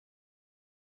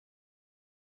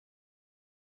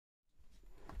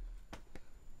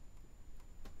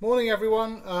Morning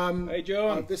everyone. Hey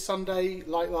John. This Sunday,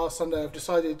 like last Sunday, I've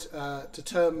decided to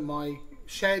turn my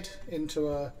shed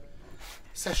into a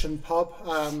session pub.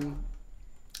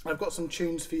 I've got some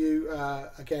tunes for you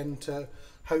again to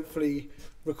hopefully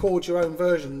record your own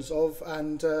versions of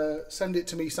and send it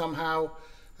to me somehow,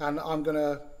 and I'm going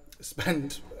to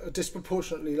spend a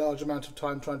disproportionately large amount of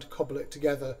time trying to cobble it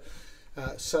together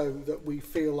so that we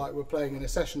feel like we're playing in a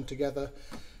session together.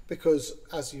 Because,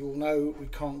 as you all know, we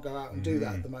can't go out and do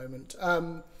that at the moment.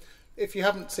 If you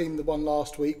haven't seen the one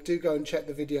last week, do go and check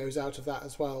the videos out of that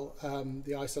as well,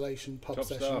 the isolation pub Top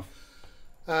session.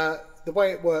 stuff. The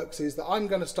way it works is that I'm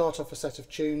going to start off a set of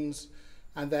tunes,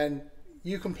 and then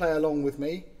you can play along with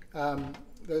me.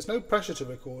 There's no pressure to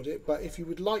record it, but if you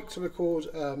would like to record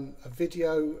a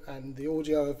video and the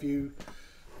audio of you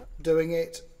doing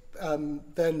it,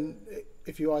 then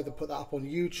if you either put that up on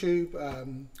YouTube,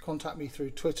 contact me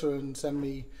through Twitter and send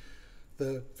me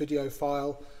the video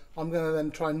file, I'm going to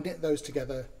then try and knit those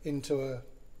together into a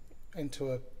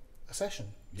session.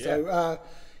 Yeah. So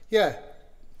yeah,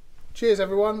 cheers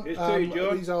everyone. Cheers to you,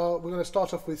 John. We're going to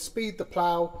start off with Speed the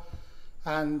Plough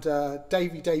and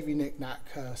Davy, Knick, Knack,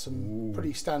 some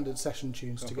pretty standard session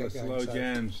tunes to get going. Slow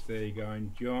jams, there you go,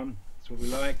 John. That's what we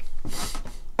like.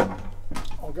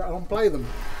 I'll go and play them.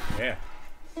 Yeah.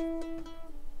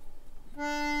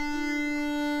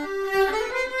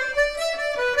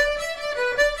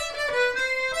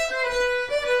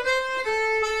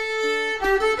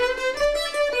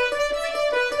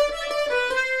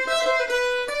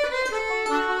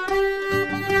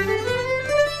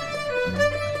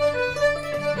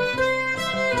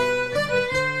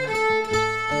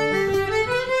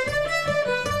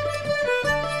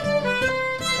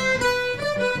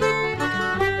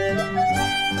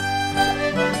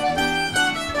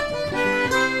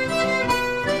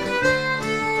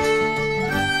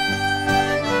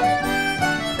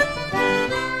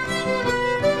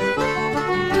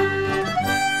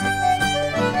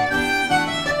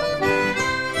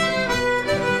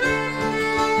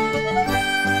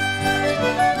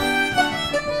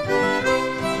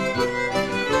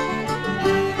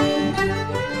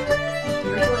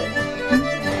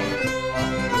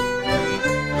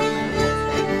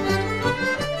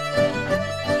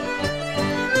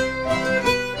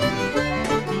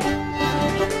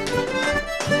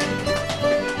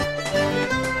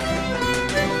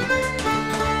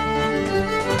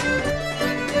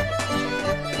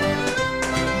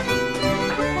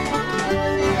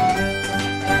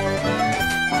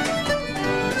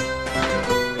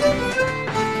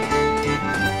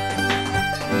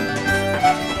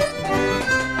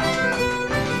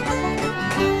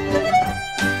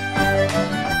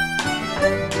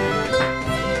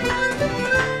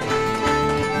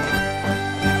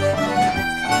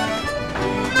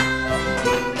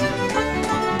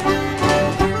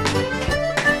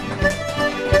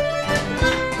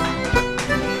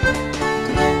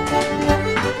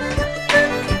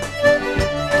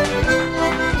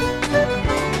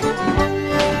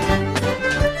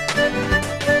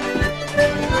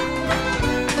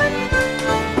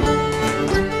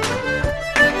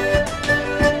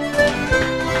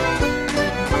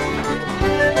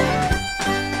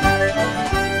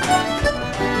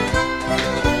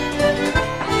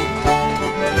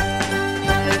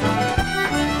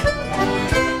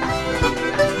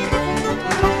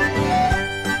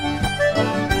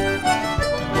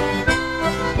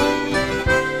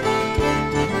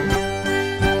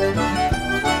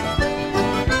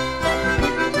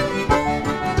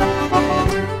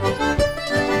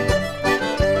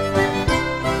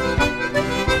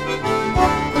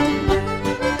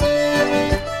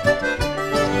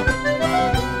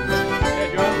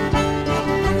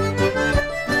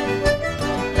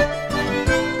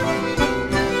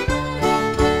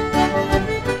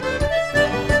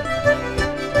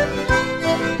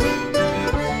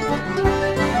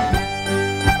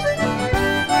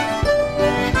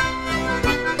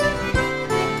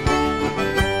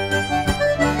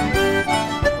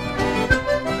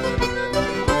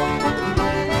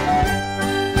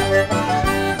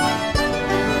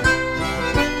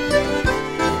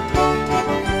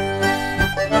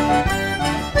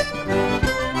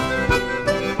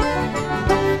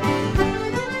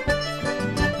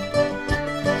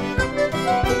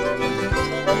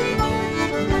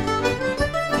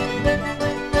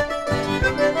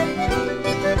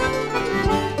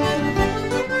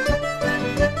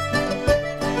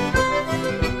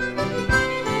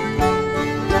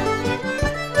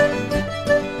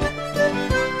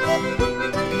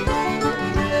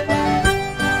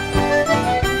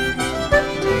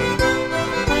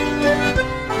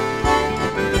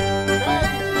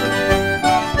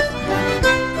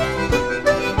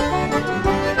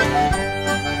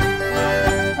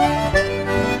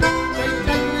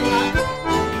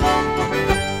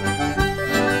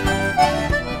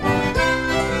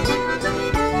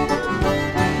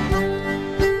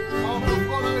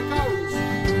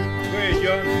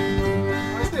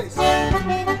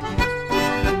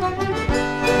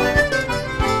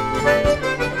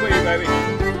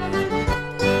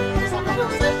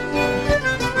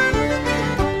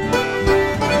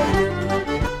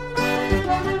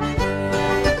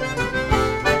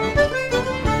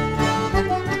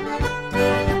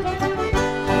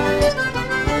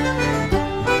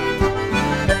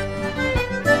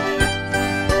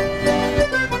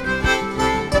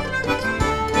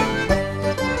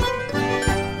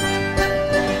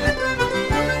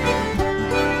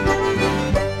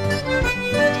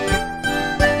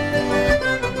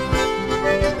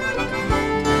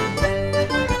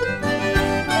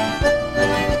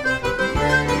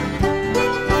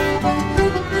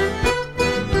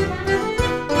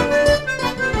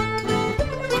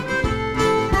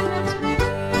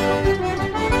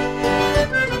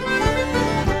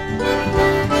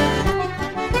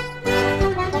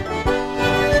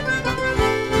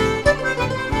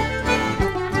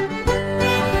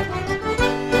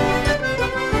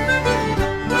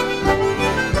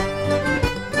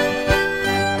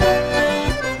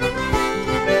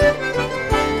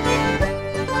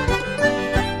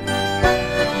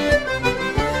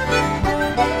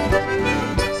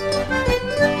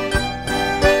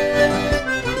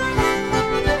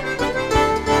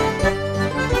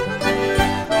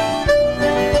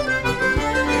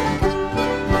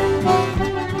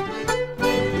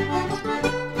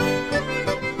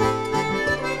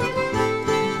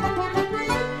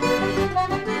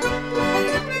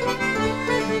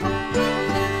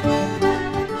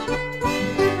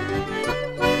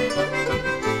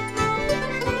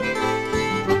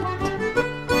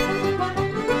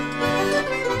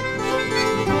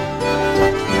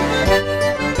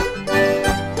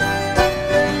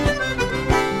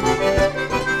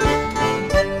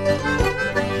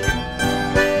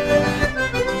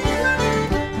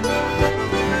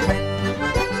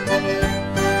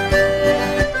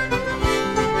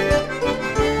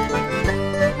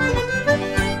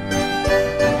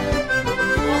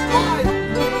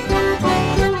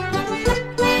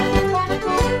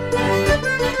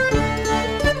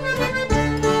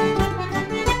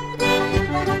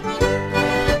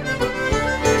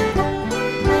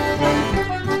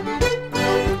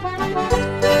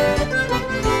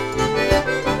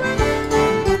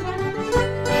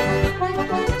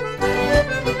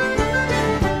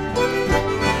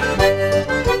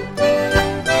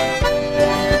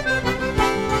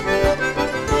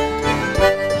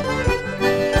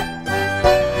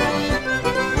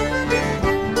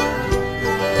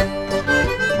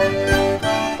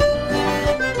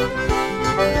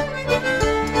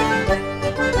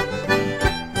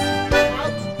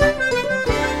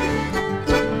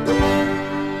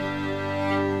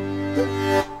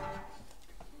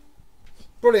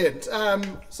 Brilliant.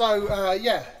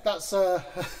 Yeah, that's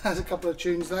has a couple of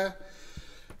tunes there.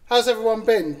 How's everyone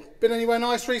been? Been anywhere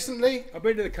nice recently? I've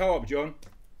been to the co-op, John.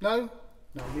 No?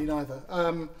 No, me neither.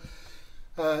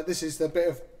 This is the bit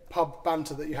of pub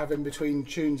banter that you have in between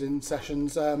tunes in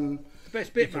sessions. The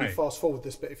best bit, you can mate. fast forward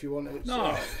this bit if you want. It's,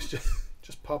 No. It's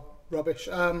just pub rubbish.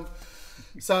 If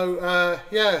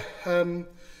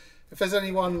there's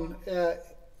anyone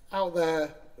out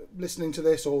there listening to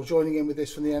this or joining in with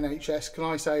this from the NHS, can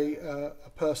I say a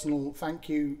personal thank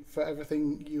you for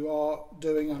everything you are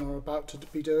doing and are about to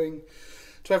be doing.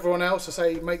 To everyone else, I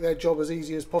say make their job as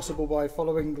easy as possible by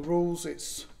following the rules.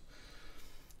 It's,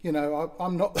 you know,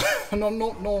 I'm not I'm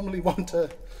not normally one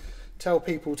to tell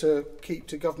people to keep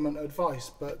to government advice,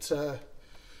 but to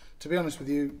be honest with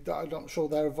you, I'm not sure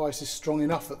their advice is strong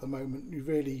enough at the moment. You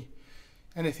really,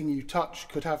 anything you touch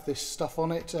could have this stuff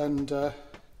on it, and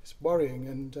it's worrying.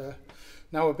 And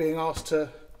now we're being asked to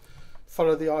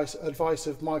follow the advice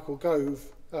of Michael Gove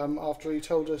after he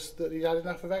told us that he had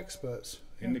enough of experts.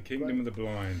 In the kingdom of the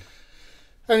blind.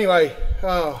 Anyway,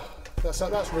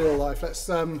 that's real life. Let's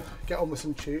get on with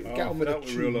some tune. Oh, Get on with the that was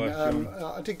tune. real life, John.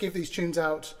 I did give these tunes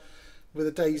out with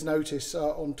a day's notice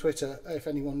on Twitter. If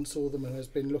anyone saw them and has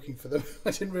been looking for them,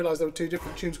 I didn't realise there were two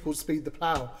different tunes called "Speed the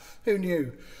Plough." Who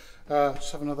knew?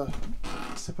 Just have another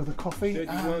sip of the coffee. Said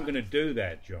you weren't going to do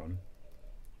that, John.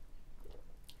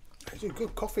 There's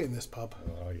good coffee in this pub.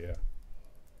 Oh yeah.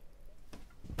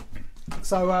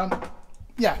 So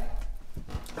yeah,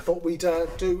 I thought we'd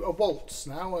do a waltz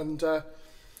now, and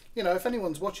you know, if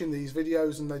anyone's watching these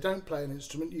videos and they don't play an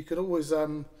instrument, you could always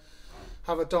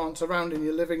have a dance around in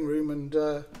your living room and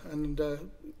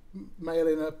mail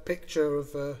in a picture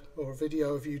of or a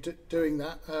video of you doing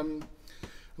that, and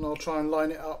I'll try and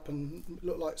line it up and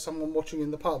look like someone watching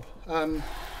in the pub.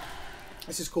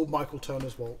 This is called Michael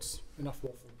Turner's Waltz. Enough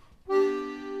waffle.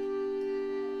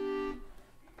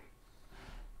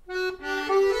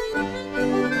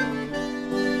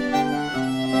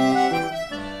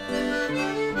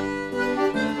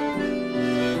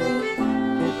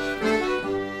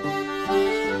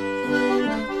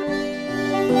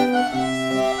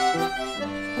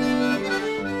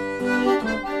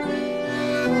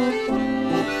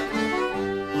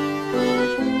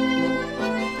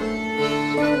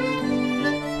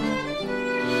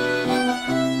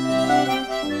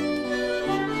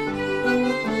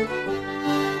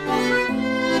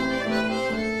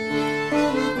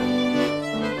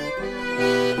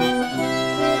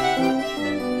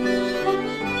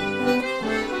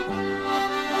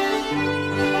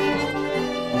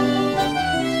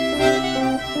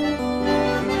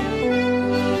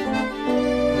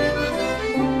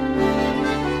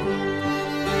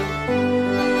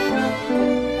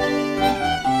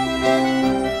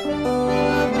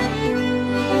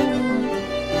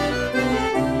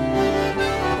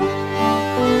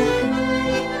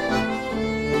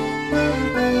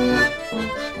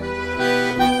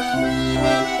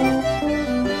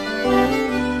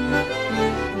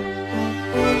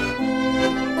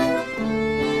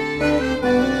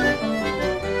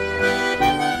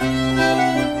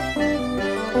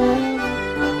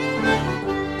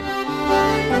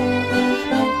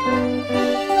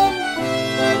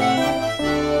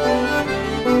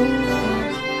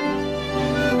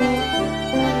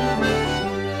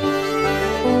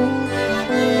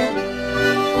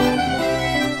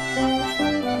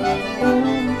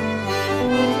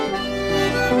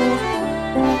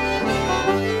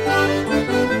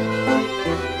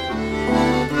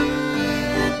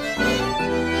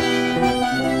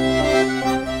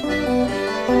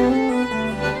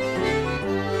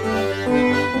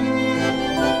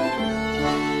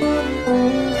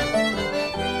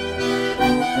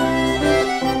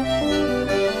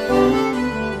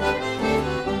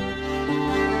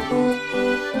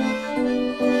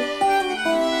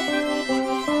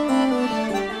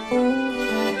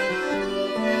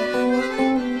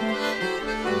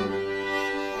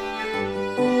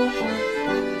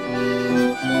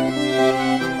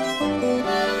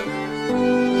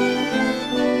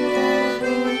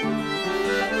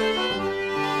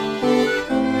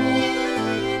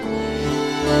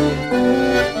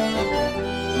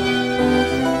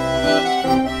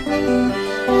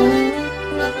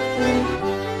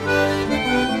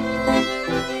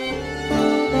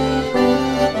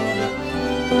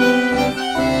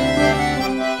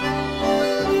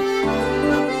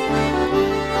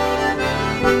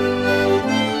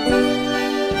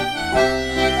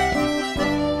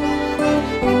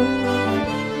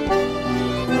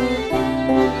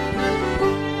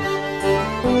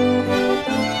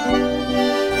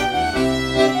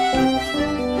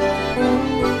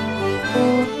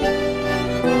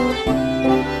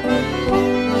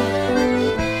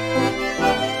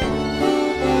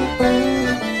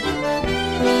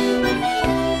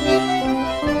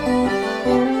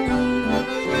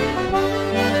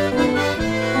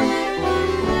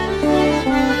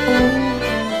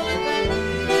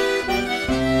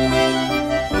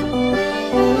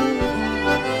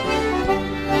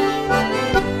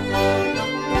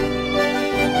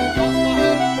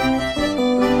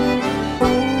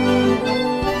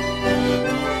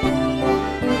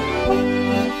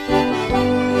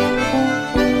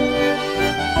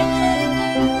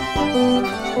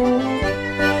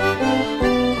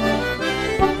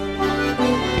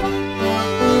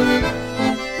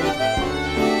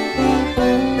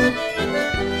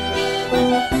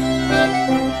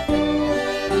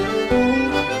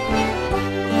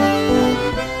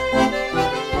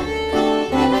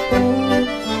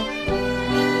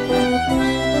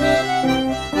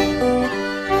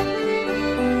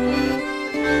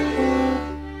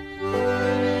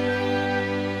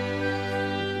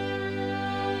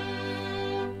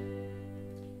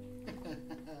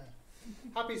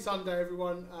 Happy Sunday,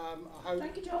 everyone. I hope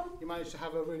Thank you, John. you managed to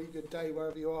have a really good day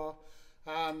wherever you are.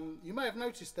 You may have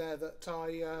noticed there that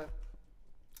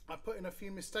I put in a few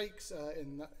mistakes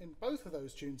in both of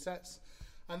those tune sets,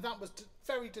 and that was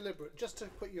very deliberate, just to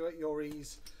put you at your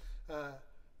ease.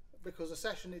 Because a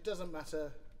session, it doesn't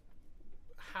matter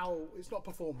how, it's not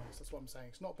performance, that's what I'm saying.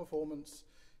 It's not performance,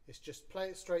 it's just play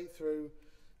it straight through.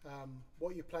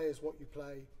 What you play is what you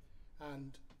play,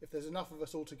 and if there's enough of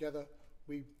us all together,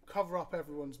 we cover up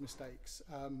everyone's mistakes.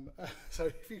 So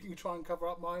if you can try and cover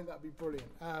up mine, that'd be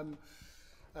brilliant. I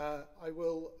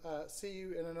will see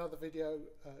you in another video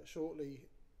shortly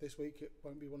this week. It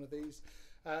won't be one of these.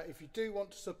 If you do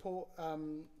want to support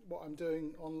what I'm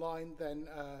doing online, then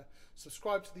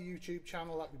subscribe to the YouTube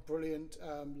channel. That'd be brilliant.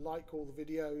 Like all the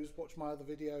videos, watch my other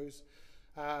videos,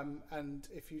 and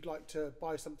if you'd like to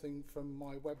buy something from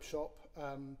my web shop,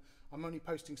 I'm only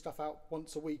posting stuff out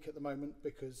once a week at the moment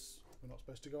because we're not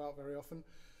supposed to go out very often,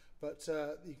 but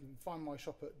you can find my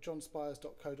shop at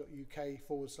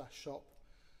johnspires.co.uk/shop.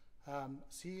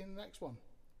 See you in the next one.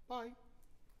 Bye.